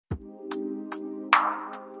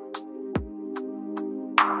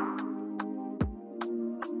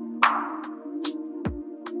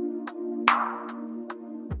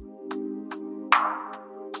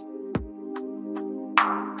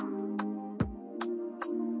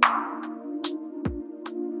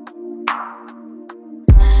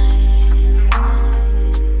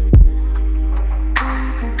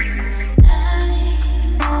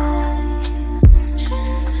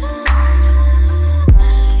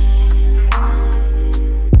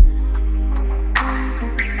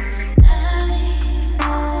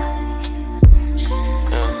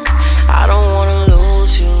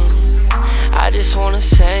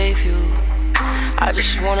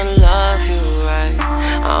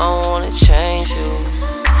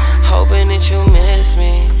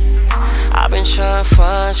tryna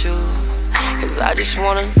find you, 'cause I just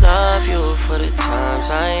wanna love you for the times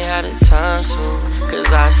I ain't had the time to.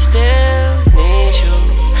 'Cause I still need you,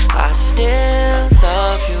 I still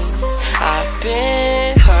love you. I've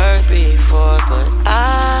been hurt before, but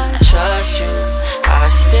I trust you. I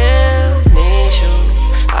still need you,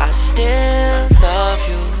 I still love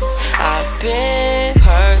you. I've been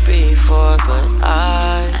hurt before, but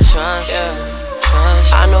I trust you.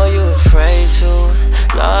 I know you're afraid to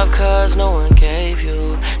love 'cause no one gave you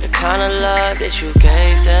the kind of love that you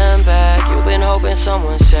gave them back. You've been hoping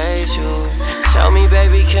someone saves you. Tell me,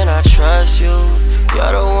 baby, can I trust you?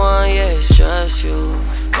 You're the one, yeah, it's just you.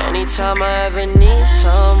 Anytime I ever need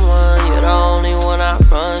someone, you're the only one I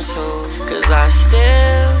run to. 'Cause I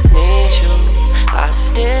still need you, I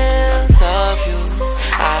still love you.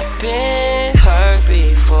 I've been hurt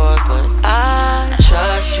before, but I